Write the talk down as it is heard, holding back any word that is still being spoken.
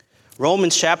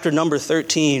Romans chapter number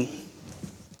 13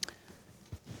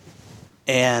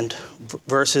 and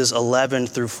verses 11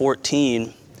 through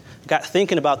 14. Got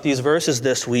thinking about these verses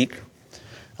this week.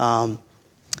 A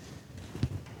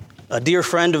dear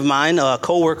friend of mine, a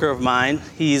coworker of mine,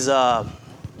 he's in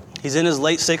his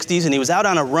late 60s, and he was out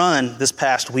on a run this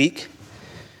past week,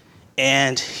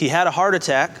 and he had a heart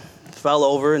attack, fell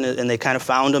over, and they kind of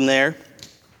found him there,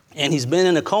 and he's been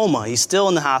in a coma. He's still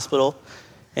in the hospital,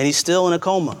 and he's still in a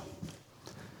coma.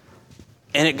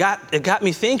 And it got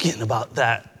me thinking about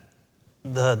that,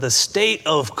 the state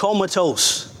of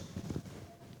comatose,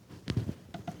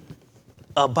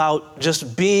 about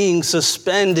just being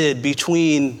suspended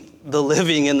between the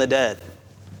living and the dead.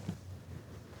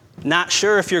 Not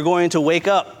sure if you're going to wake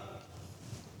up.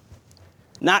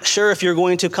 Not sure if you're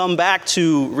going to come back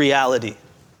to reality.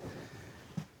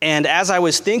 And as I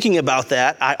was thinking about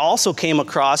that, I also came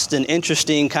across an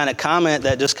interesting kind of comment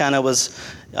that just kind of was,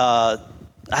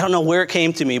 I don't know where it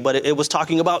came to me, but it was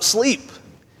talking about sleep.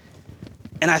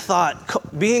 And I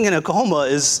thought, being in a coma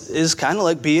is kind of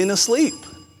like being asleep.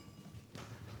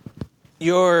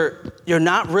 You're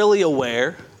not really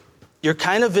aware. You're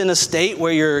kind of in a state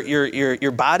where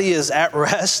your body is at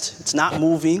rest. It's not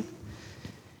moving.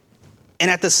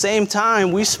 And at the same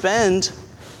time, we spend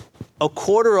a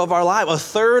quarter of our life, a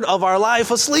third of our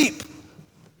life asleep.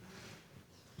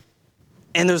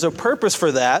 And there's a purpose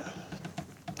for that.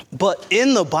 But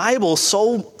in the Bible,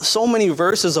 so many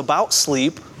verses about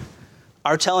sleep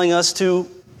are telling us to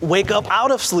wake up out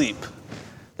of sleep.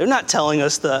 They're not telling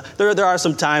us there are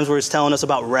some times where it's telling us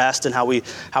about rest and how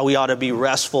we ought to be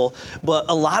restful. But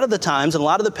a lot of the times and a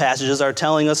lot of the passages are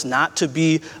telling us not to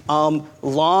be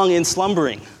long in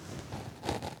slumbering,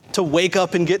 to wake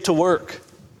up and get to work.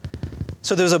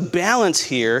 So there's a balance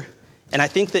here, and I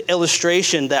think the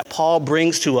illustration that Paul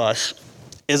brings to us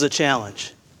is a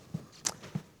challenge.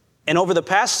 And over the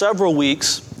past several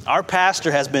weeks, our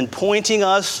pastor has been pointing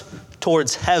us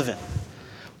towards heaven,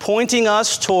 pointing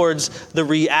us towards the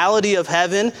reality of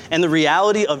heaven and the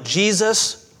reality of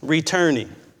Jesus returning.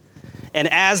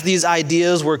 And as these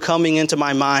ideas were coming into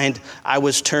my mind, I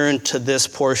was turned to this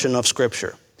portion of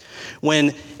Scripture.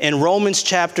 When in Romans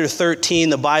chapter 13,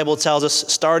 the Bible tells us,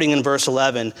 starting in verse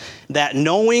 11, that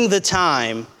knowing the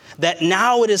time, that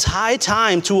now it is high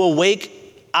time to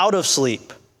awake out of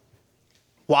sleep.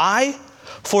 Why?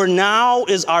 For now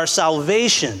is our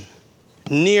salvation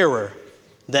nearer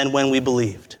than when we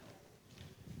believed.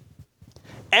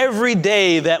 Every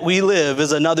day that we live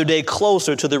is another day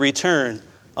closer to the return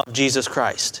of Jesus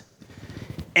Christ.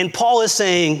 And Paul is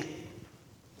saying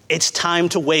it's time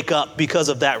to wake up because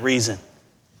of that reason.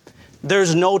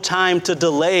 There's no time to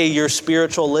delay your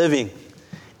spiritual living.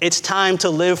 It's time to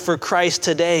live for Christ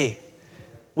today.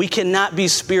 We cannot be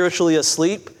spiritually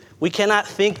asleep. We cannot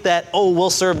think that,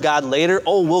 we'll serve God later.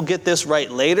 We'll get this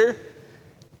right later.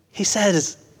 He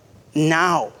says,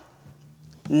 now.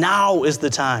 Now is the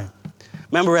time.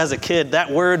 Remember as a kid, that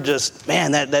word just,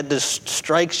 that just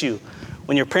strikes you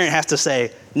when your parent has to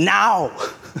say, now,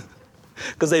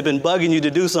 because they've been bugging you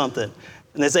to do something.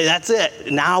 And they say, that's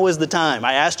it. Now is the time.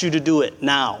 I asked you to do it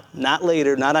now, not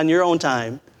later, not on your own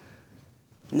time.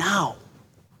 Now.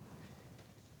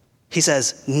 He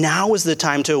says, now is the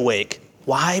time to awake.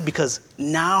 Why? Because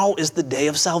now is the day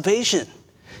of salvation.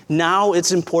 Now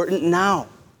it's important now.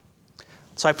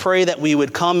 So I pray that we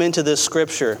would come into this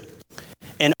scripture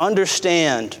and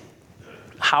understand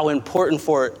how important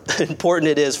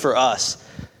it is for us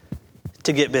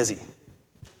to get busy,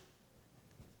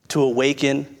 to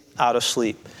awaken out of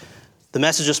sleep. The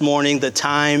message this morning, the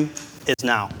time is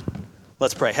now.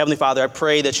 Let's pray. Heavenly Father, I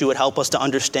pray that you would help us to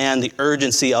understand the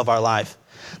urgency of our life,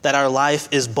 that our life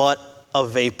is but a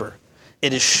vapor.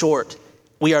 It is short.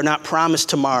 We are not promised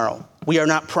tomorrow. We are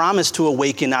not promised to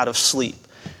awaken out of sleep.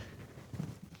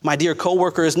 My dear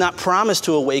coworker is not promised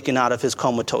to awaken out of his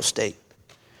comatose state.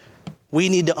 We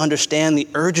need to understand the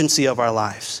urgency of our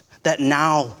lives, that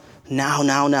now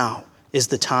is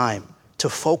the time to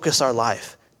focus our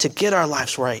life, to get our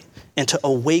lives right, and to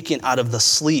awaken out of the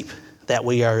sleep that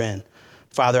we are in.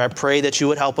 Father, I pray that you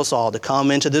would help us all to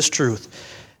come into this truth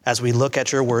as we look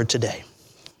at your word today.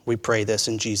 We pray this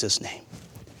in Jesus' name.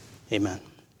 Amen.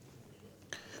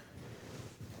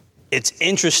 It's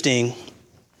interesting,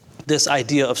 this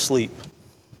idea of sleep,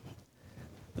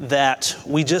 that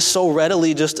we just so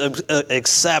readily just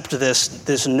accept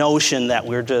this notion that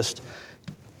we're just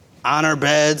on our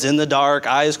beds in the dark,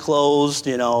 eyes closed,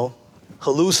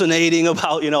 hallucinating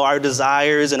about, our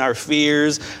desires and our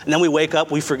fears. And then we wake up,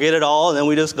 we forget it all, and then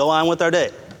we just go on with our day.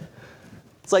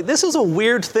 It's like, this is a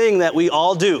weird thing that we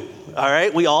all do, all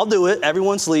right? We all do it.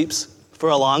 Everyone sleeps for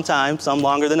a long time, some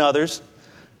longer than others.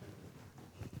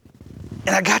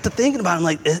 And I got to thinking about it, I'm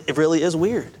like, it really is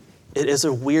weird. It is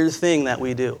a weird thing that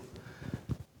we do.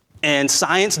 And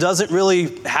science doesn't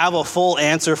really have a full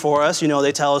answer for us.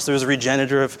 They tell us there's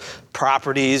regenerative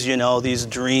properties, these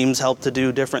dreams help to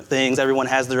do different things. Everyone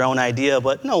has their own idea,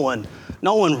 but no one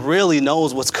really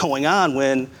knows what's going on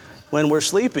when we're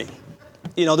sleeping.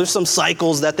 There's some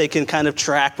cycles that they can kind of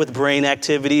track with brain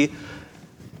activity.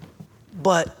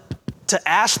 But to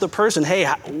ask the person, hey,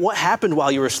 what happened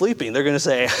while you were sleeping? They're going to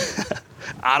say,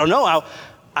 I don't know.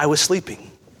 I was sleeping,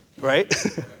 right?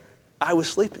 I was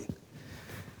sleeping.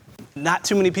 Not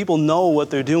too many people know what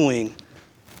they're doing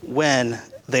when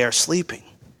they are sleeping.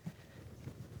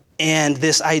 And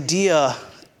this idea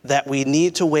that we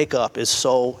need to wake up is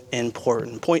so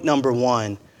important. Point number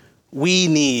one, we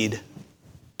need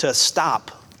to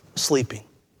stop sleeping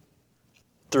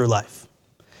through life.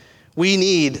 We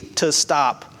need to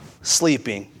stop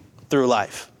sleeping through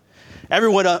life.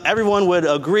 Everyone would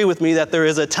agree with me that there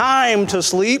is a time to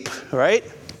sleep, right?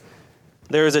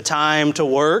 There is a time to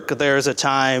work. There is a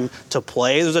time to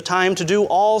play. There's a time to do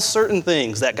all certain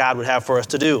things that God would have for us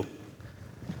to do.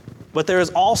 But there is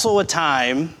also a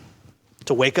time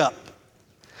to wake up.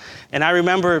 And I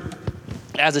remember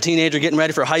as a teenager getting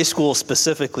ready for high school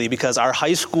specifically, because our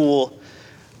high school,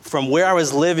 from where I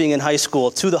was living in high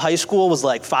school to the high school, was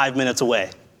like 5 minutes away.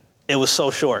 It was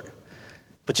so short.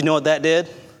 But you know what that did?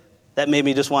 That made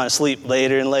me just want to sleep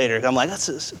later and later. I'm like, that's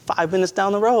just 5 minutes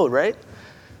down the road, right?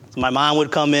 So my mom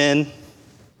would come in,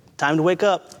 time to wake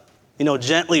up,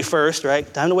 gently first,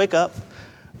 right? Time to wake up.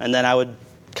 And then I would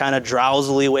kind of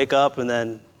drowsily wake up and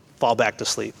then fall back to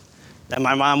sleep. And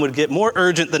my mom would get more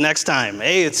urgent the next time.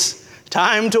 Hey, it's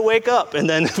time to wake up. And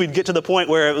then we'd get to the point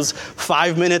where it was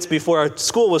 5 minutes before our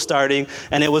school was starting,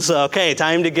 and it was, okay,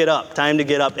 time to get up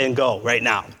and go right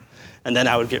now. And then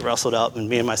I would get rustled up, and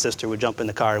me and my sister would jump in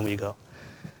the car and we'd go.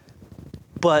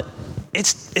 But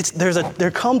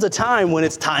there comes a time when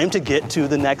it's time to get to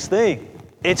the next thing.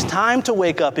 It's time to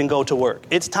wake up and go to work.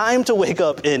 It's time to wake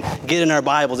up and get in our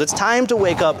Bibles. It's time to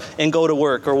wake up and go to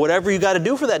work, or whatever you got to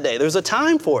do for that day. There's a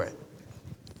time for it.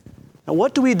 Now,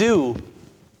 what do we do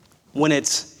when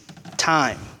it's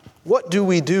time? What do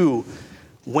we do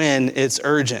when it's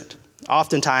urgent?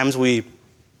 Oftentimes we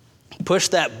push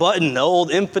that button, the old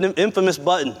infamous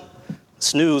button,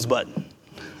 snooze button.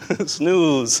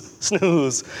 Snooze,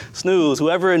 snooze, snooze.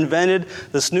 Whoever invented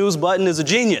the snooze button is a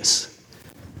genius,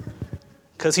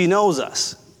 because he knows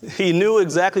us. He knew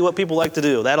exactly what people like to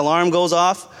do. That alarm goes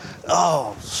off.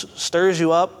 Oh, stirs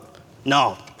you up.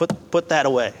 No, put that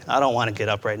away. I don't want to get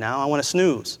up right now. I want to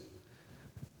snooze.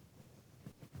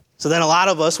 So then a lot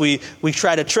of us, we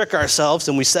try to trick ourselves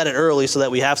and we set it early so that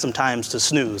we have some times to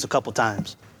snooze a couple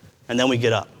times. And then we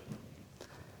get up.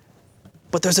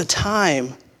 But there's a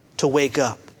time to wake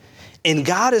up. And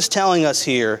God is telling us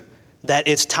here that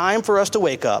it's time for us to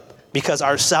wake up, because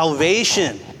our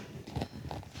salvation,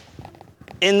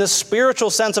 in the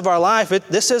spiritual sense of our life,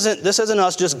 this isn't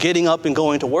us just getting up and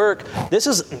going to work. This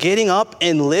is getting up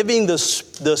and living the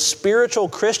spiritual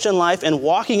Christian life and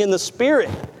walking in the Spirit.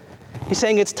 He's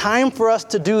saying it's time for us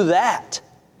to do that,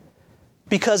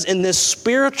 because in this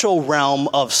spiritual realm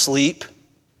of sleep,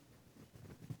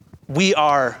 we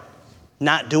are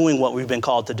not doing what we've been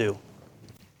called to do.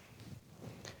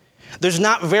 There's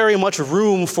not very much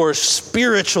room for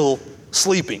spiritual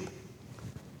sleeping,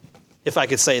 if I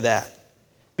could say that.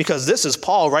 Because this is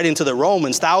Paul writing to the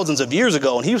Romans thousands of years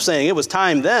ago, and he was saying it was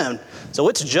time then, so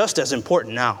it's just as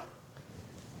important now.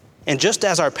 And just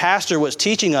as our pastor was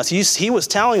teaching us, he was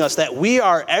telling us that we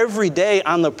are every day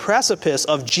on the precipice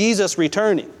of Jesus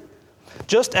returning.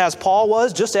 Just as Paul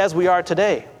was, just as we are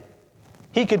today.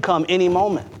 He could come any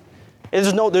moment.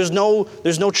 There's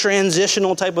no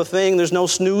transitional type of thing. There's no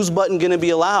snooze button going to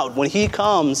be allowed. When he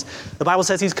comes, the Bible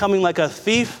says he's coming like a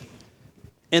thief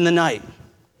in the night.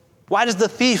 Why does the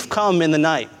thief come in the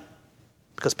night?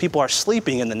 Because people are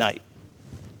sleeping in the night.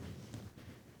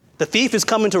 The thief is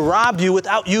coming to rob you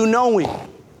without you knowing,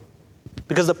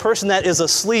 because the person that is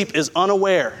asleep is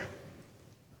unaware.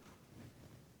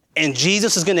 And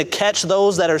Jesus is going to catch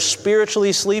those that are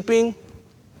spiritually sleeping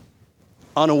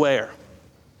unaware.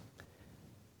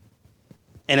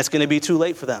 And it's going to be too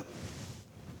late for them.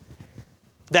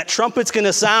 That trumpet's going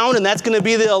to sound, and that's going to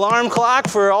be the alarm clock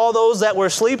for all those that were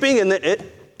sleeping, and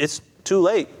it's too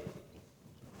late.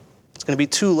 It's going to be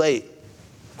too late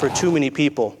for too many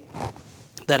people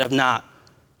that have not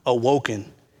awoken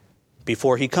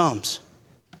before he comes.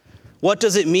 What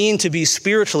does it mean to be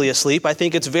spiritually asleep? I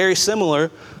think it's very similar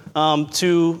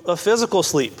to a physical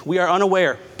sleep. We are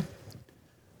unaware.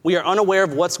 We are unaware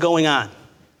of what's going on.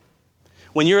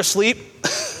 When you're asleep,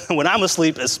 when I'm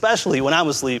asleep, especially when I'm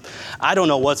asleep, I don't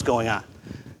know what's going on.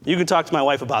 You can talk to my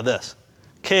wife about this.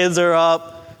 Kids are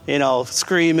up,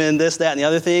 screaming, this, that, and the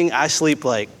other thing. I sleep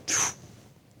like,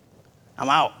 I'm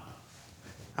out.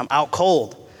 I'm out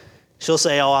cold. She'll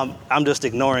say, oh, I'm just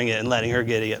ignoring it and letting her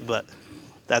get it, but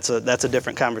that's a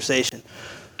different conversation.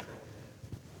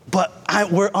 But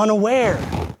we're unaware.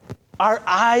 Our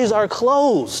eyes are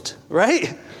closed,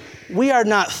 right? We are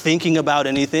not thinking about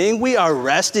anything. We are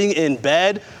resting in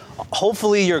bed.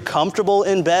 Hopefully you're comfortable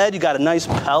in bed. You got a nice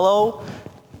pillow.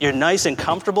 You're nice and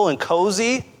comfortable and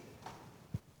cozy.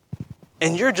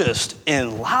 And you're just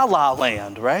in la-la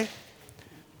land, right?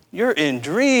 You're in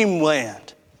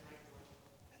dreamland.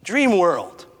 Dream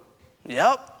world.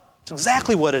 Yep, it's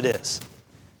exactly what it is.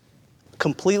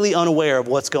 Completely unaware of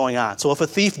what's going on. So if a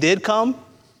thief did come,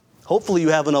 hopefully you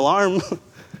have an alarm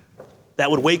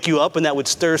that would wake you up and that would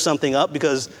stir something up,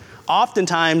 because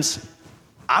oftentimes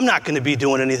I'm not going to be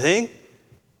doing anything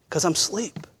because I'm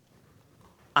asleep.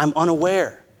 I'm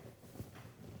unaware.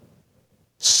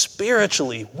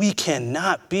 Spiritually, we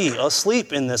cannot be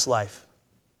asleep in this life.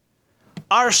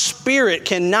 Our spirit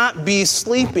cannot be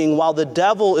sleeping while the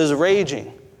devil is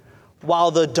raging,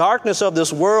 while the darkness of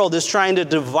this world is trying to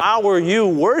devour you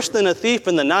worse than a thief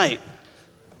in the night.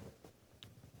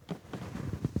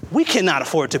 We cannot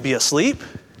afford to be asleep.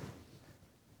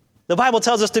 The Bible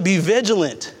tells us to be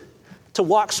vigilant, to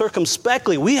walk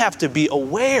circumspectly. We have to be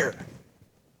aware.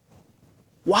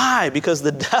 Why? Because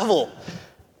the devil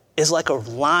is like a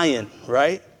lion,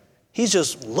 right? He's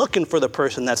just looking for the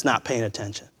person that's not paying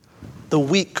attention. The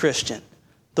weak Christian,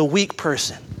 the weak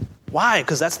person. Why?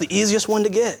 Because that's the easiest one to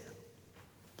get.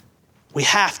 We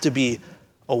have to be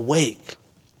awake.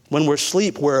 When we're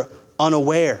asleep, we're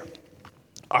unaware.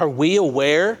 Are we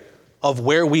aware of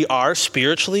where we are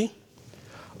spiritually?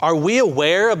 Are we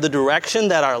aware of the direction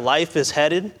that our life is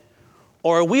headed?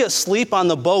 Or are we asleep on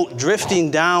the boat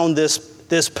drifting down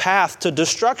this path to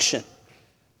destruction?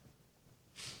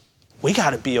 We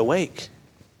got to be awake.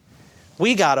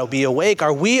 We got to be awake.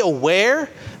 Are we aware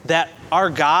that our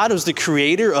God is the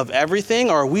creator of everything,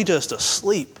 or are we just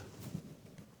asleep?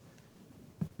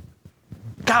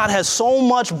 God has so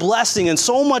much blessing and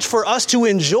so much for us to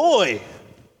enjoy,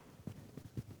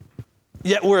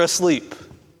 yet we're asleep.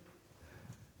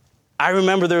 I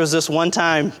remember there was this one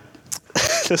time,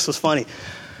 this was funny.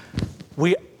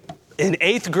 In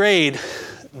 8th grade,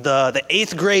 the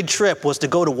 8th grade trip was to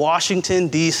go to Washington,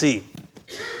 D.C.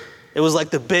 It was like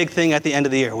the big thing at the end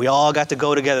of the year. We all got to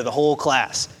go together, the whole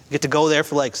class. Get to go there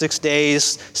for like 6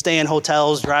 days, stay in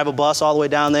hotels, drive a bus all the way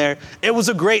down there. It was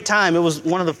a great time. It was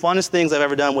one of the funnest things I've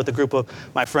ever done with a group of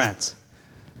my friends.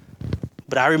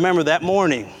 But I remember that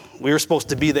morning, we were supposed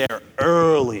to be there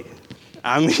early.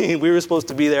 We were supposed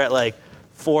to be there at like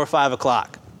 4 or 5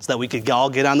 o'clock so that we could all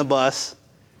get on the bus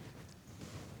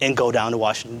and go down to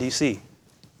Washington, D.C.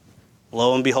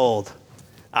 Lo and behold,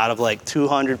 out of like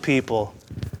 200 people,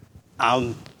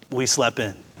 we slept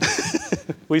in.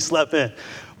 We slept in.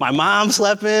 My mom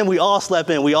slept in. We all slept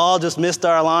in. We all just missed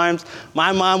our alarms.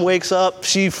 My mom wakes up.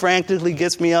 She frantically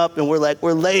gets me up, and we're like,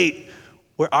 we're late.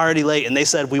 We're already late. And they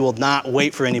said, we will not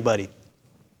wait for anybody.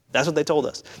 That's what they told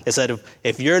us. They said,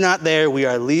 if you're not there, we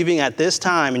are leaving at this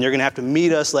time, and you're going to have to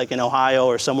meet us like in Ohio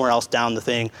or somewhere else down the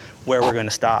thing where we're going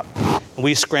to stop. And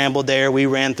we scrambled there. We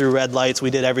ran through red lights. We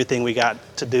did everything we got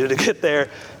to do to get there.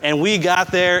 And we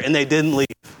got there, and they didn't leave.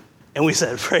 And we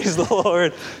said, praise the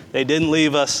Lord. They didn't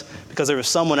leave us because there was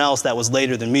someone else that was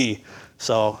later than me.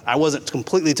 So I wasn't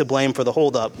completely to blame for the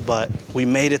holdup, but we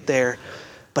made it there.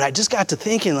 But I just got to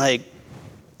thinking, like,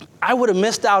 I would have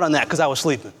missed out on that because I was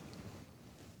sleeping.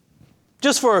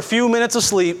 Just for a few minutes of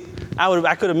sleep,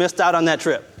 I could have missed out on that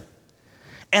trip.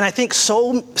 And I think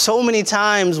so many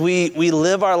times we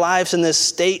live our lives in this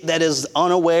state that is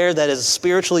unaware, that is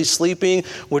spiritually sleeping.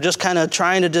 We're just kind of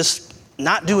trying to just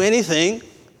not do anything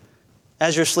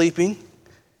as you're sleeping,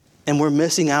 and we're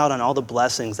missing out on all the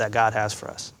blessings that God has for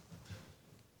us.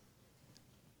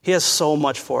 He has so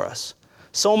much for us,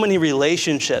 so many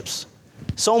relationships,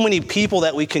 so many people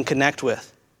that we can connect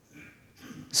with,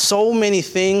 so many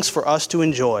things for us to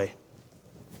enjoy,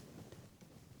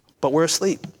 but we're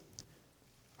asleep.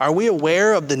 Are we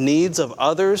aware of the needs of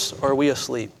others, or are we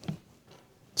asleep?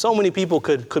 So many people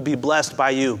could be blessed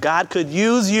by you. God could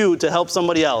use you to help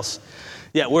somebody else,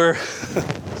 yet we're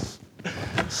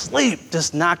asleep,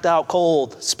 just knocked out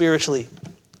cold spiritually.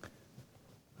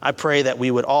 I pray that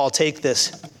we would all take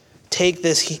this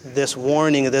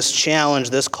warning, this challenge,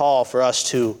 this call for us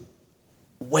to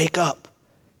wake up.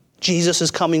 Jesus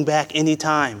is coming back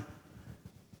anytime.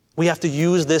 We have to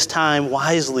use this time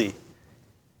wisely.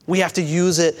 We have to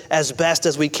use it as best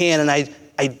as we can, and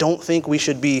I don't think we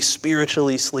should be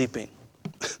spiritually sleeping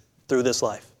through this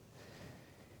life.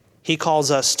 He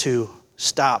calls us to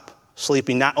stop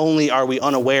sleeping. Not only are we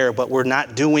unaware, but we're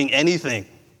not doing anything.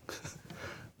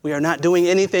 We are not doing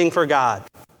anything for God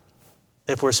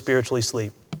if we're spiritually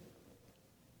asleep.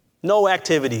 No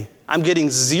activity. I'm getting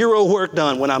zero work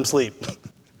done when I'm asleep.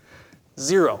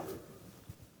 Zero.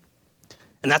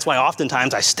 And that's why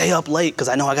oftentimes I stay up late because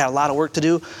I know I got a lot of work to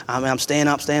do. I'm staying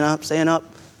up.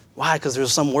 Why? Because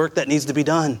there's some work that needs to be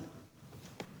done.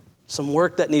 Some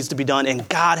work that needs to be done. And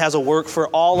God has a work for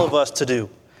all of us to do.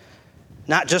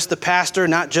 Not just the pastor,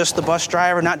 not just the bus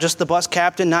driver, not just the bus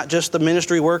captain, not just the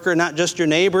ministry worker, not just your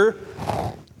neighbor.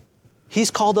 He's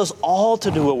called us all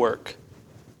to do a work.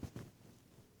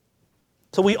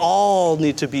 So we all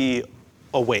need to be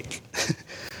awake.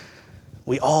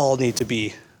 We all need to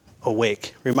be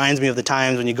awake. Reminds me of the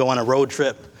times when you go on a road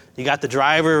trip. You got the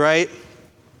driver, right?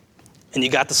 And you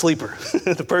got the sleeper,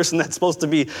 the person that's supposed to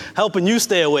be helping you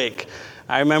stay awake.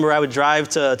 I remember I would drive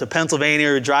to Pennsylvania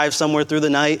or drive somewhere through the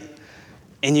night,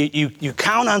 and you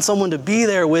count on someone to be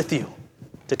there with you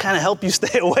to kind of help you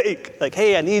stay awake. Like,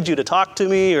 hey, I need you to talk to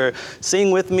me or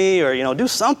sing with me or, do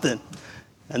something.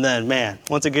 And then, man,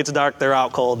 once it gets dark, they're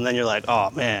out cold, and then you're like,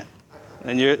 oh, man.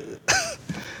 And you're,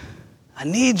 I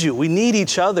need you. We need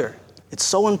each other. It's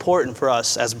so important for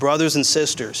us as brothers and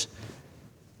sisters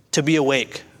to be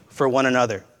awake for one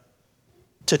another,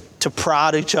 to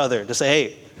prod each other, to say,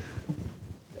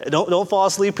 hey, don't fall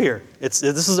asleep here. This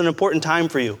is an important time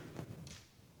for you.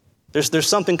 There's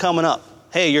something coming up.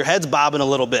 Hey, your head's bobbing a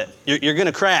little bit. You're going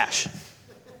to crash.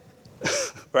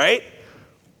 Right?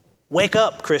 Wake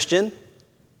up, Christian.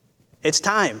 It's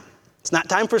time. It's not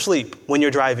time for sleep when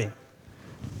you're driving.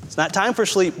 It's not time for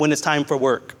sleep when it's time for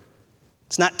work.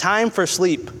 It's not time for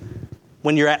sleep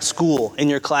when you're at school in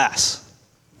your class.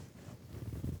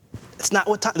 It's not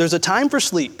what time. There's a time for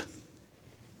sleep.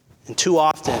 And too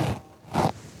often,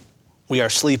 we are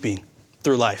sleeping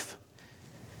through life.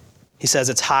 He says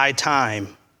it's high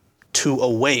time to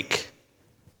awake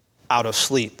out of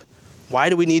sleep. Why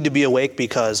do we need to be awake?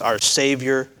 Because our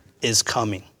Savior is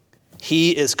coming.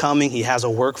 He is coming. He has a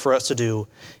work for us to do.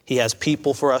 He has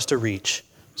people for us to reach.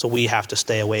 So we have to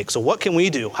stay awake. So what can we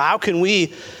do? How can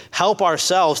we help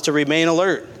ourselves to remain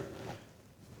alert?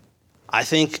 I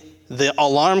think the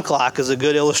alarm clock is a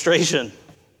good illustration.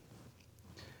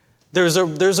 There's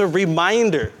a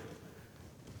reminder,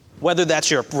 whether that's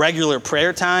your regular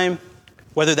prayer time,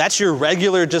 whether that's your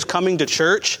regular just coming to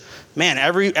church. Man,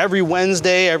 every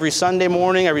Wednesday, every Sunday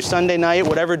morning, every Sunday night,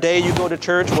 whatever day you go to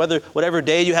church, whatever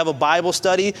day you have a Bible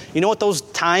study, you know what those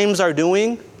times are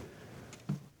doing?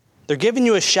 They're giving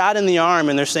you a shot in the arm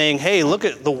and they're saying, hey, look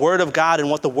at the Word of God and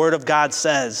what the Word of God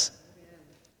says.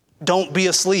 Don't be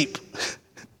asleep.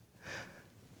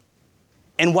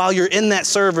 And while you're in that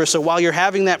service or while you're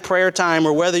having that prayer time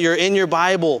or whether you're in your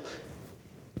Bible,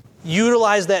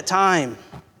 utilize that time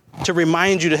to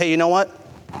remind you to, hey, you know what?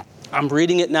 I'm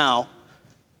reading it now.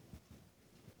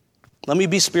 Let me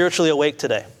be spiritually awake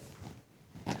today.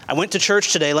 I went to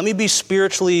church today. Let me be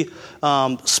spiritually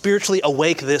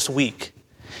awake this week.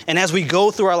 And as we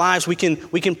go through our lives, we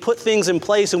can put things in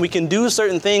place and we can do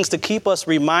certain things to keep us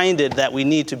reminded that we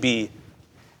need to be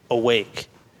awake.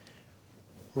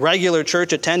 Regular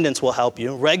church attendance will help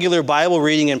you. Regular Bible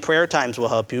reading and prayer times will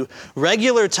help you.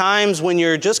 Regular times when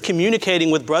you're just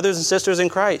communicating with brothers and sisters in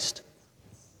Christ.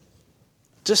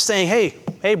 Just saying,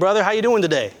 hey brother, how you doing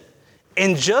today?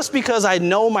 And just because I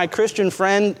know my Christian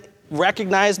friend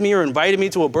recognized me or invited me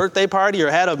to a birthday party or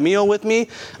had a meal with me,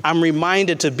 I'm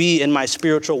reminded to be in my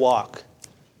spiritual walk.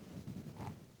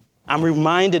 I'm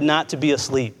reminded not to be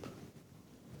asleep.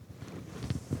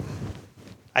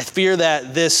 I fear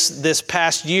that this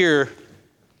past year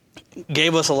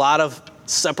gave us a lot of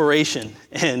separation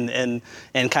and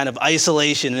kind of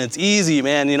isolation. And it's easy,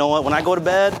 man. You know what? When I go to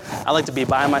bed, I like to be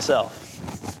by myself.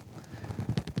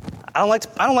 I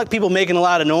don't like people making a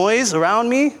lot of noise around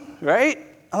me, right?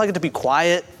 I like it to be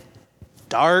quiet,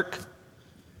 dark,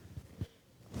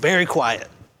 very quiet.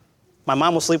 My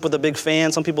mom will sleep with a big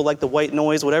fan. Some people like the white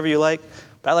noise, whatever you like.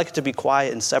 But I like it to be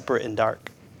quiet and separate and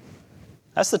dark.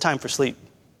 That's the time for sleep.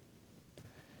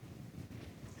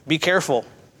 Be careful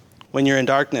when you're in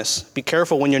darkness. Be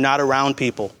careful when you're not around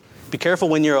people. Be careful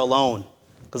when you're alone,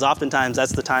 because oftentimes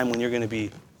that's the time when you're going to be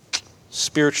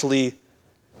spiritually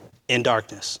in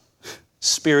darkness,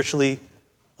 spiritually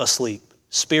asleep,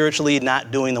 spiritually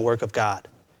not doing the work of God.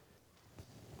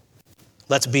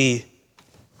 Let's be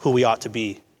who we ought to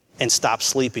be and stop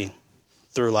sleeping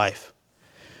through life.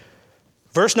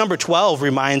 Verse number 12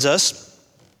 reminds us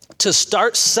to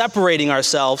start separating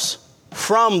ourselves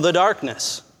from the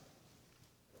darkness.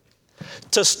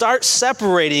 To start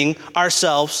separating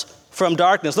ourselves from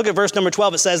darkness. Look at verse number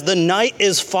 12. It says, the night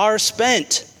is far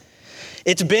spent.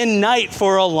 It's been night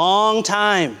for a long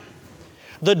time.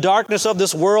 The darkness of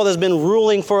this world has been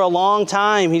ruling for a long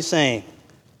time, he's saying.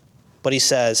 But he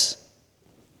says,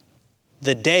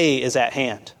 the day is at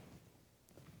hand.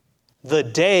 The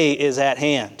day is at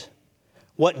hand.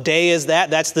 What day is that?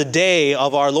 That's the day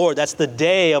of our Lord. That's the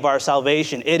day of our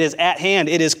salvation. It is at hand.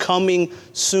 It is coming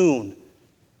soon.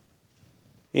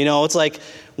 You know, it's like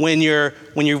when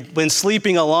you've been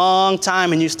sleeping a long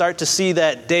time and you start to see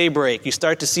that daybreak, you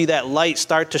start to see that light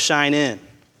start to shine in.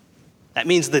 That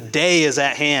means the day is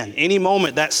at hand. Any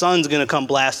moment that sun's going to come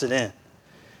blasted in.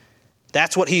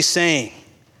 That's what he's saying.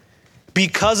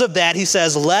 Because of that, he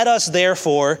says, let us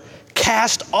therefore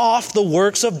cast off the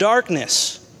works of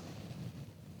darkness.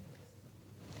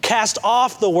 Cast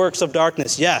off the works of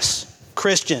darkness. Yes,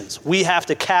 Christians, we have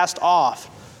to cast off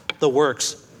the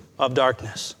works of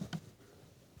darkness.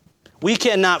 We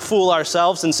cannot fool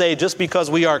ourselves and say just because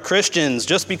we are Christians,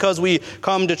 just because we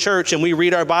come to church and we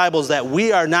read our Bibles, that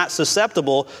we are not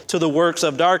susceptible to the works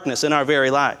of darkness in our very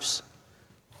lives.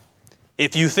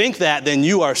 If you think that, then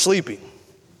you are sleeping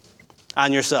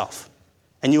on yourself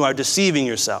and you are deceiving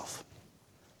yourself.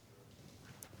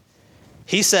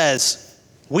 He says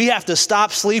we have to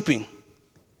stop sleeping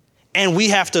and we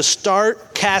have to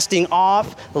start casting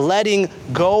off, letting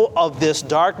go of this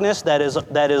darkness that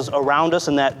is around us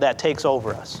and that takes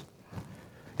over us.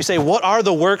 You say, what are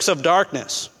the works of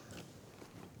darkness?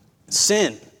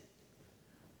 Sin.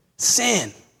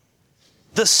 Sin.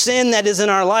 The sin that is in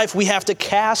our life, we have to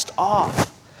cast off.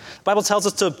 The Bible tells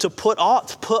us to put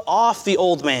off the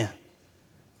old man.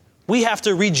 We have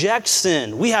to reject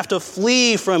sin. We have to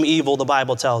flee from evil, the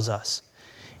Bible tells us.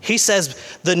 He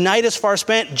says, the night is far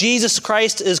spent. Jesus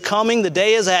Christ is coming. The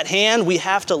day is at hand. We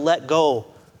have to let go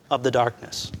of the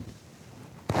darkness.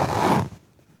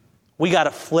 We got to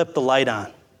flip the light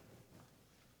on.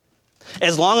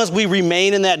 As long as we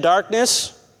remain in that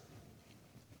darkness,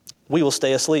 we will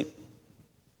stay asleep.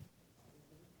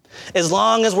 As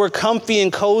long as we're comfy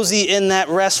and cozy in that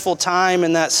restful time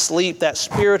and that sleep, that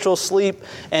spiritual sleep,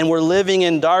 and we're living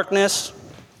in darkness,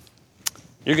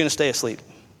 you're going to stay asleep.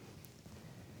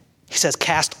 He says,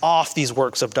 cast off these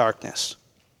works of darkness.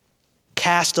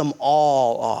 Cast them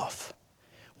all off.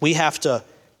 We have to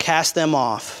cast them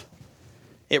off.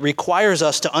 It requires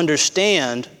us to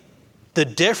understand the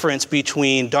difference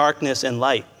between darkness and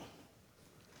light.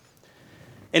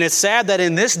 And it's sad that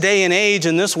in this day and age,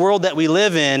 in this world that we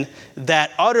live in,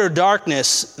 that utter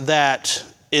darkness that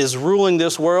is ruling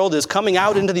this world is coming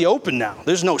out into the open now.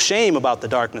 There's no shame about the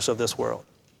darkness of this world.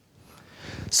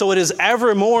 So it is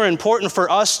ever more important for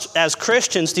us as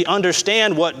Christians to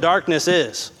understand what darkness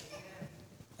is.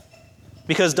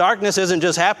 Because darkness isn't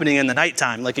just happening in the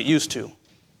nighttime like it used to.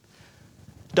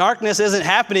 Darkness isn't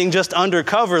happening just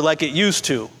undercover like it used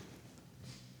to.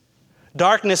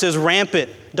 Darkness is rampant.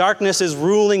 Darkness is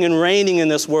ruling and reigning in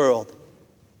this world.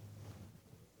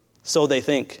 So they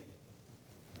think.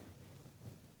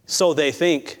 So they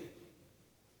think.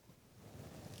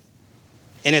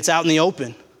 And it's out in the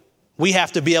open. We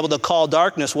have to be able to call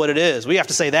darkness what it is. We have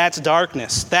to say, that's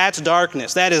darkness. That's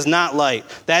darkness. That is not light.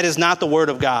 That is not the Word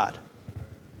of God.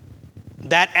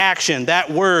 That action, that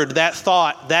word, that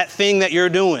thought, that thing that you're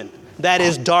doing, that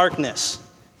is darkness.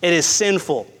 It is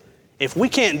sinful. If we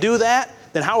can't do that,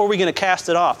 then how are we going to cast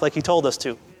it off like he told us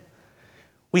to?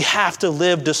 We have to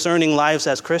live discerning lives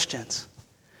as Christians.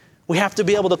 We have to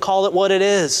be able to call it what it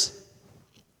is.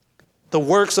 The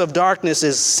works of darkness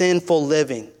is sinful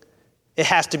living. It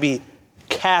has to be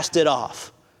casted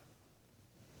off.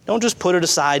 Don't just put it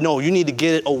aside. No, you need to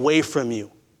get it away from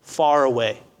you, far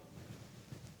away.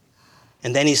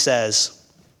 And then he says,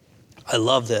 I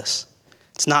love this.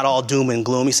 It's not all doom and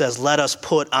gloom. He says, let us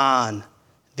put on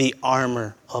the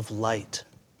armor of light.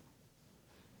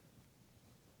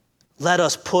 Let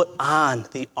us put on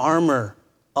the armor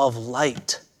of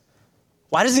light.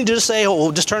 Why doesn't he just say, oh,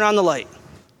 well, just turn on the light?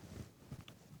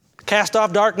 Cast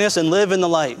off darkness and live in the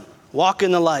light. Walk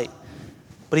in the light.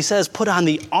 But he says, put on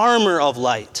the armor of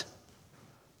light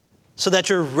so that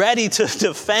you're ready to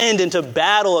defend and to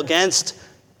battle against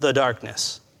the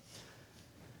darkness.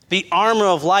 The armor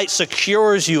of light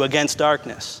secures you against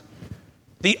darkness.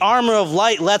 The armor of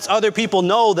light lets other people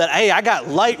know that, hey, I got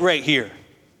light right here.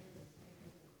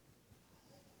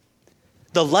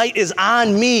 The light is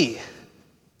on me.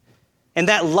 And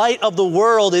that light of the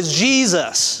world is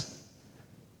Jesus.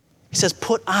 He says,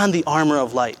 put on the armor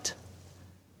of light.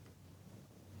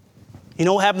 You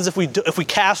know what happens if we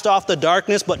cast off the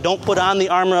darkness but don't put on the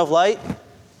armor of light?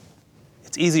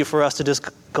 It's easier for us to just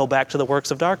go back to the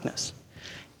works of darkness.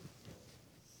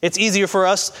 It's easier for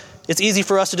us it's easy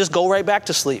for us to just go right back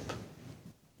to sleep.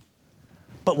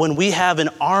 But when we have an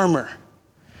armor,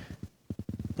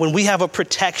 when we have a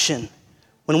protection,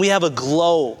 when we have a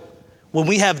glow, when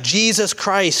we have Jesus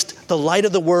Christ, the light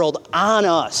of the world, on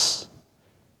us,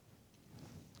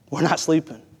 we're not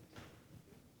sleeping.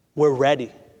 We're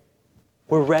ready.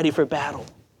 We're ready for battle.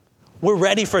 We're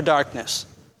ready for darkness.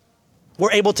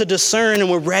 We're able to discern and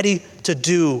we're ready to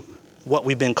do what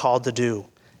we've been called to do.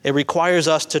 It requires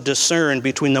us to discern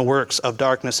between the works of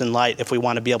darkness and light if we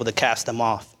want to be able to cast them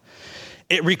off.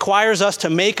 It requires us to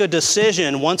make a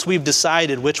decision once we've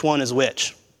decided which one is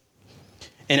which.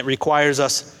 And it requires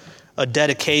us a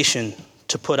dedication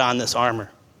to put on this armor.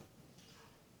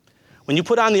 When you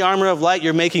put on the armor of light,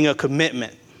 you're making a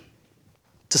commitment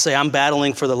to say, I'm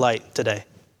battling for the light today.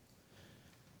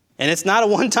 And it's not a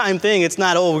one-time thing. It's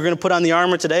not, we're going to put on the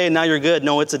armor today and now you're good.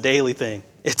 No, it's a daily thing.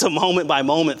 It's a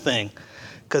moment-by-moment thing.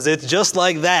 Because it's just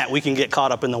like that we can get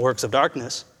caught up in the works of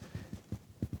darkness.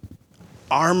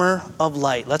 Armor of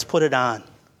light. Let's put it on,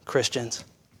 Christians.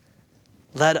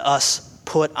 Let us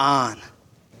put on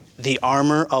the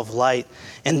armor of light.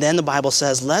 And then the Bible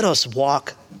says, let us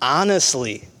walk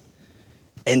honestly.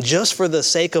 And just for the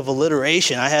sake of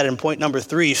alliteration, I had in point number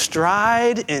 3,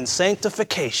 stride in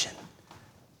sanctification.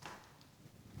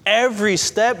 Every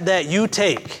step that you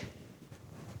take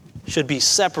should be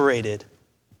separated.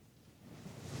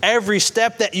 Every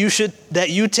step that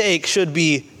you take should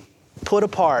be put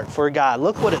apart for God.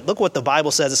 Look what the Bible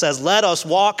says. It says, let us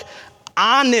walk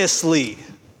honestly.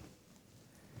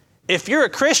 If you're a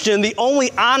Christian, the only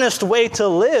honest way to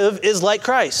live is like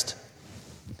Christ.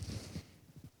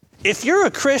 If you're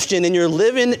a Christian and you're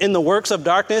living in the works of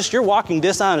darkness, you're walking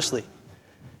dishonestly.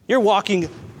 You're walking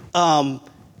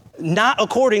not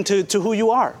according to who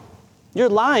you are. You're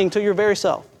lying to your very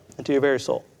self and to your very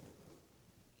soul.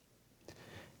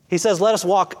 He says, let us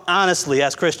walk honestly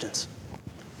as Christians.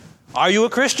 Are you a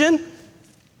Christian?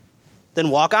 Then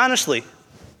walk honestly.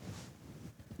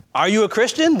 Are you a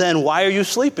Christian? Then why are you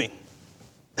sleeping?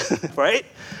 Right?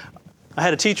 I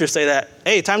had a teacher say that,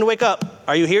 hey, time to wake up.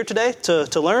 Are you here today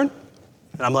to learn?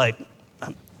 And I'm like,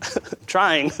 I'm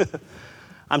trying.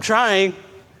 I'm trying.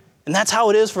 And that's how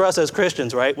it is for us as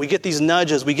Christians, right? We get these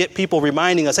nudges. We get people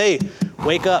reminding us, hey,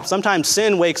 wake up. Sometimes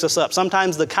sin wakes us up.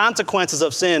 Sometimes the consequences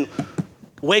of sin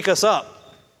wake us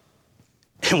up.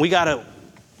 And we gotta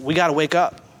wake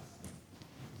up.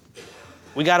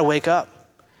 We gotta wake up.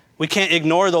 We can't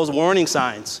ignore those warning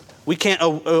signs. We can't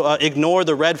ignore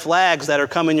the red flags that are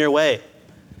coming your way.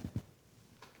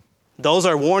 Those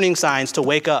are warning signs to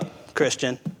wake up,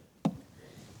 Christian.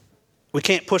 We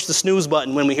can't push the snooze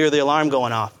button when we hear the alarm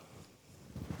going off.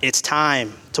 It's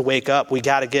time to wake up. We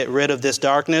got to get rid of this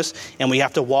darkness, and we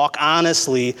have to walk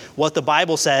honestly what the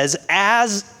Bible says,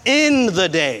 as in the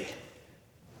day.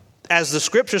 As the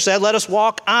scripture said, let us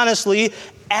walk honestly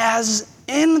as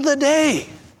in the day.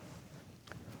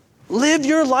 Live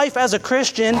your life as a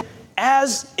Christian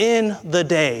as in the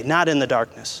day, not in the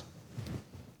darkness.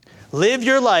 Live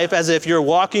your life as if you're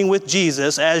walking with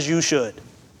Jesus as you should.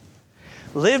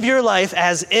 Live your life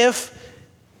as if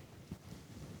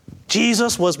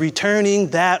Jesus was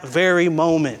returning that very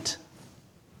moment.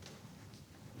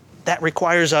 That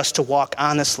requires us to walk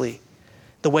honestly,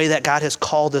 the way that God has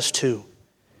called us to.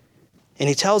 And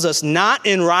he tells us, not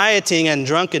in rioting and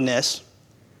drunkenness,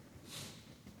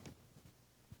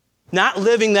 not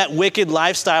living that wicked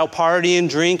lifestyle, partying,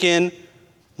 drinking,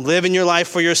 living your life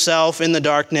for yourself in the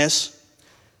darkness,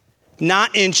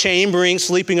 not in chambering,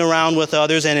 sleeping around with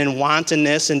others, and in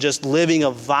wantonness and just living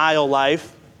a vile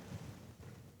life.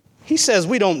 He says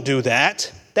we don't do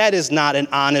that. That is not an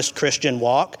honest Christian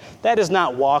walk. That is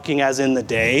not walking as in the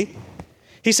day.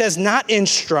 He says not in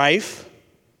strife,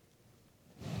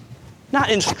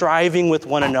 not in striving with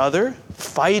one another,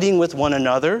 fighting with one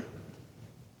another.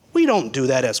 We don't do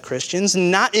that as Christians.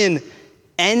 Not in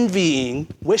envying,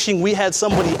 wishing we had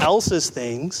somebody else's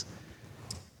things.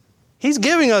 He's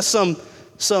giving us some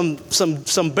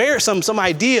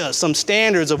ideas, some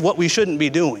standards of what we shouldn't be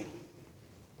doing.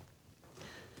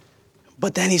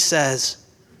 But then he says,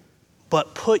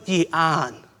 but put ye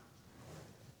on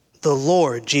the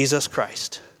Lord Jesus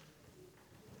Christ.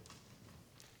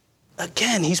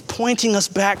 Again, he's pointing us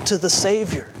back to the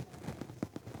Savior.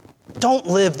 Don't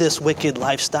live this wicked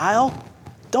lifestyle.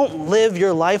 Don't live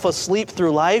your life asleep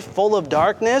through life, full of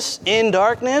darkness, in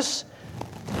darkness.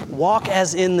 Walk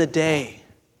as in the day,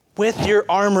 with your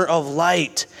armor of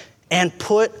light, and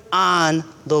put on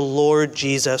the Lord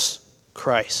Jesus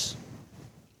Christ.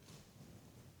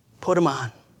 Put him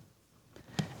on.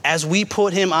 As we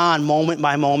put him on moment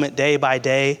by moment, day by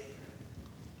day,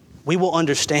 we will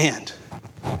understand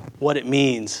what it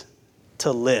means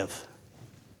to live.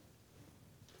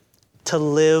 To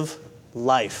live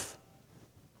life.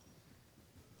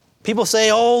 People say,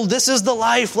 oh, this is the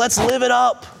life, let's live it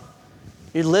up.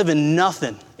 You're living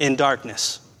nothing in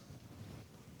darkness.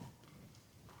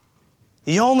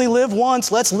 You only live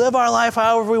once, let's live our life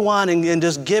however we want and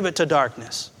just give it to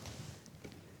darkness.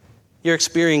 You're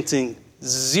experiencing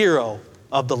zero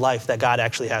of the life that God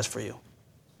actually has for you.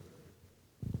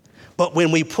 But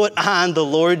when we put on the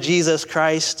Lord Jesus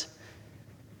Christ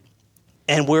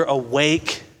and we're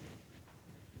awake,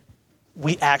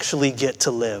 we actually get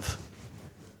to live.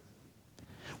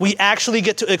 We actually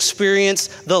get to experience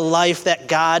the life that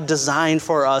God designed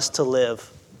for us to live.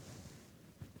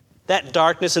 That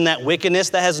darkness and that wickedness,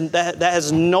 that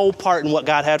has no part in what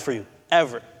God had for you,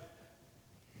 ever.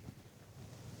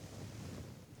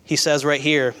 He says right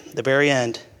here, at the very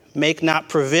end, make not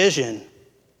provision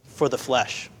for the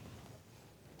flesh.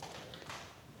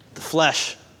 The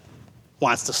flesh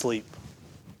wants to sleep.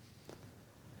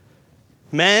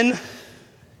 Men,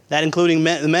 that including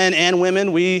men and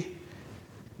women, we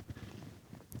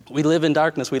live in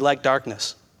darkness. We like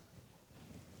darkness.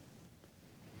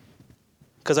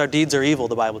 Because our deeds are evil,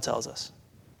 the Bible tells us.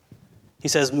 He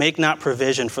says, make not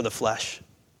provision for the flesh.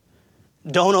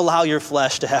 Don't allow your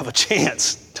flesh to have a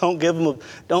chance. Don't give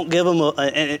him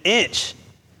an inch.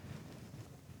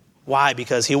 Why?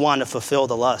 Because he wanted to fulfill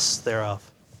the lusts thereof.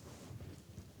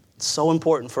 It's so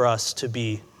important for us to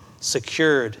be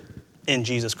secured in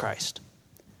Jesus Christ,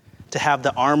 to have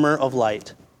the armor of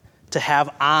light, to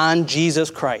have on Jesus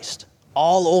Christ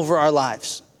all over our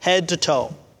lives, head to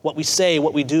toe. What we say,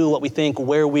 what we do, what we think,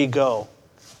 where we go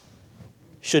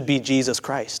should be Jesus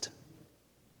Christ.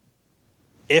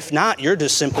 If not, you're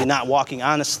just simply not walking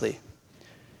honestly.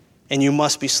 And you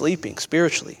must be sleeping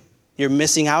spiritually. You're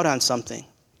missing out on something.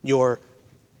 You're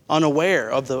unaware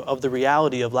of the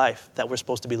reality of life that we're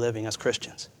supposed to be living as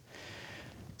Christians.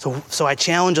 So I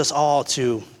challenge us all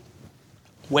to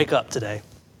wake up today.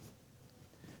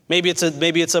 Maybe it's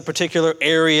a particular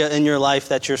area in your life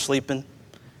that you're sleeping.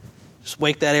 Just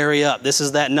wake that area up. This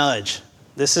is that nudge.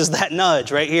 This is that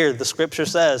nudge right here. The scripture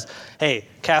says, hey,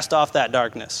 cast off that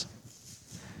darkness.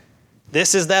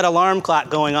 This is that alarm clock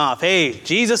going off. Hey,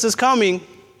 Jesus is coming.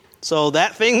 So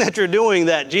that thing that you're doing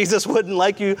that Jesus wouldn't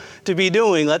like you to be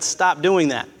doing, let's stop doing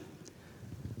that.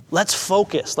 Let's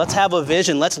focus. Let's have a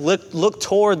vision. Let's look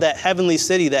toward that heavenly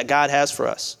city that God has for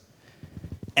us.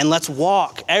 And let's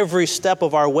walk every step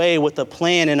of our way with a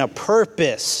plan and a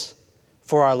purpose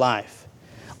for our life.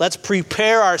 Let's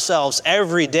prepare ourselves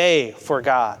every day for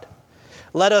God.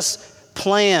 Let us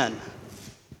plan.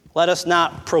 Let us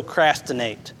not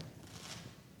procrastinate.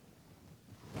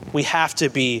 We have to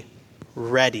be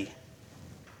ready.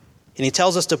 And he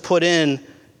tells us to put in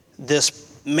this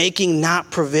making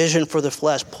not provision for the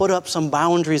flesh. Put up some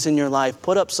boundaries in your life.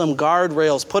 Put up some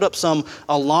guardrails. Put up some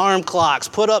alarm clocks.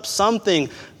 Put up something.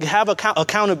 Have an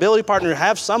accountability partner.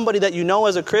 Have somebody that you know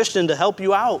as a Christian to help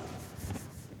you out.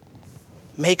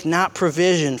 Make not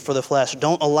provision for the flesh.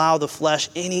 Don't allow the flesh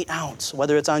any ounce,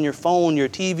 whether it's on your phone, your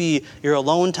TV, your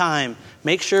alone time.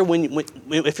 Make sure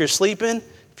if you're sleeping,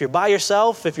 if you're by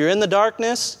yourself, if you're in the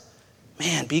darkness,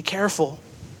 man, be careful.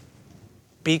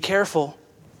 Be careful.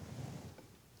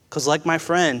 Because like my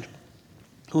friend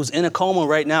who's in a coma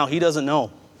right now, he doesn't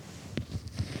know.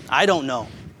 I don't know.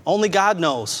 Only God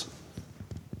knows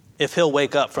if he'll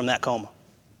wake up from that coma.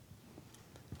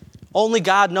 Only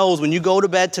God knows when you go to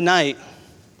bed tonight,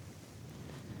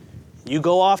 you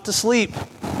go off to sleep,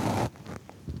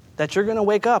 that you're going to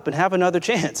wake up and have another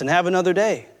chance and have another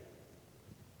day.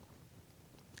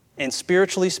 And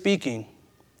spiritually speaking,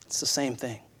 it's the same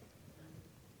thing.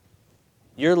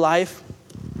 Your life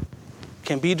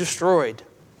can be destroyed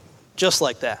just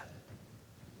like that.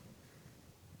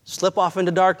 Slip off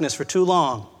into darkness for too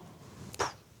long, it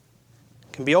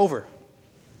can be over.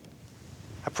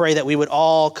 I pray that we would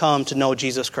all come to know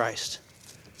Jesus Christ,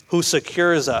 who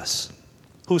secures us,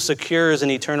 who secures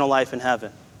an eternal life in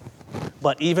heaven.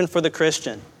 But even for the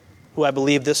Christian, who I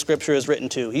believe this scripture is written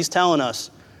to, he's telling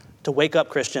us to wake up,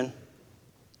 Christian,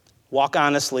 walk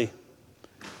honestly,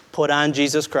 put on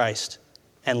Jesus Christ,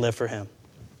 and live for him.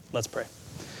 Let's pray.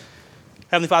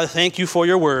 Heavenly Father, thank you for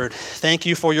your word. Thank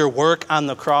you for your work on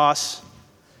the cross.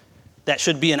 That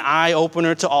should be an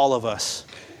eye-opener to all of us.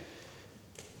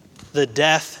 The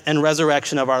death and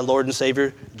resurrection of our Lord and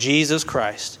Savior, Jesus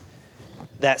Christ,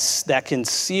 that can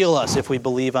seal us if we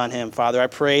believe on him. Father, I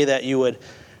pray that you would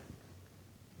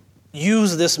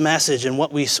use this message and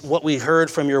what we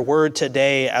heard from your word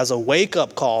today as a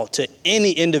wake-up call to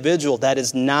any individual that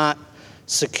is not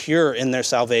secure in their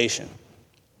salvation.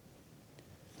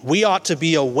 We ought to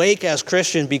be awake as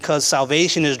Christians because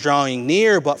salvation is drawing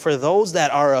near, but for those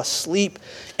that are asleep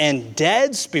and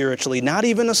dead spiritually, not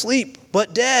even asleep,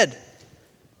 but dead,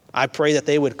 I pray that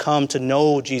they would come to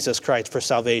know Jesus Christ for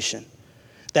salvation,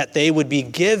 that they would be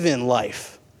given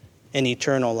life and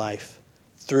eternal life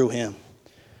through him.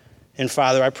 And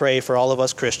Father, I pray for all of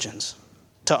us Christians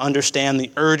to understand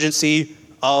the urgency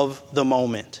of the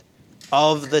moment,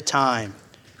 of the time,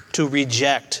 to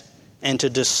reject and to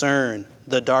discern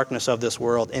the darkness of this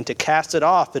world and to cast it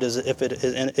off if it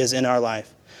is in our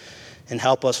life. And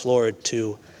help us, Lord,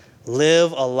 to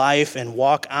live a life and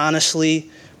walk honestly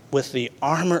with the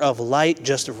armor of light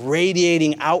just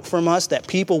radiating out from us, that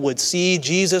people would see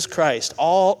Jesus Christ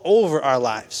all over our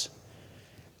lives.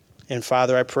 And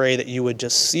Father, I pray that you would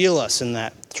just seal us in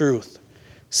that truth.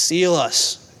 Seal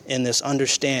us in this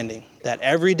understanding that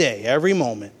every day, every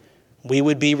moment, we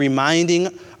would be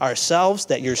reminding ourselves,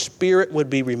 that your Spirit would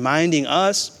be reminding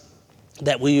us,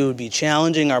 that we would be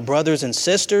challenging our brothers and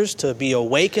sisters to be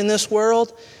awake in this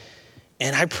world.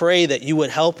 And I pray that you would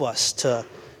help us to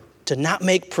not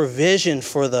make provision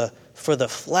for the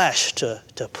flesh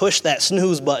to push that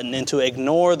snooze button and to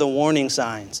ignore the warning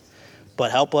signs,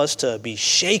 but help us to be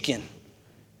shaken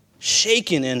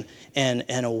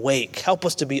and awake. Help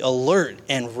us to be alert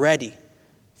and ready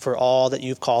for all that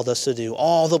you've called us to do.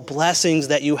 All the blessings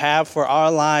that you have for our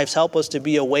lives, help us to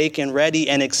be awake and ready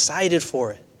and excited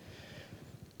for it.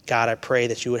 God, I pray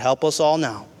that you would help us all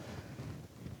now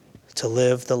to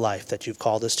live the life that you've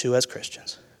called us to as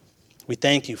Christians. We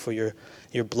thank you for your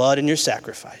blood and your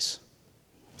sacrifice.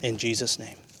 In Jesus'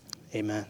 name, amen.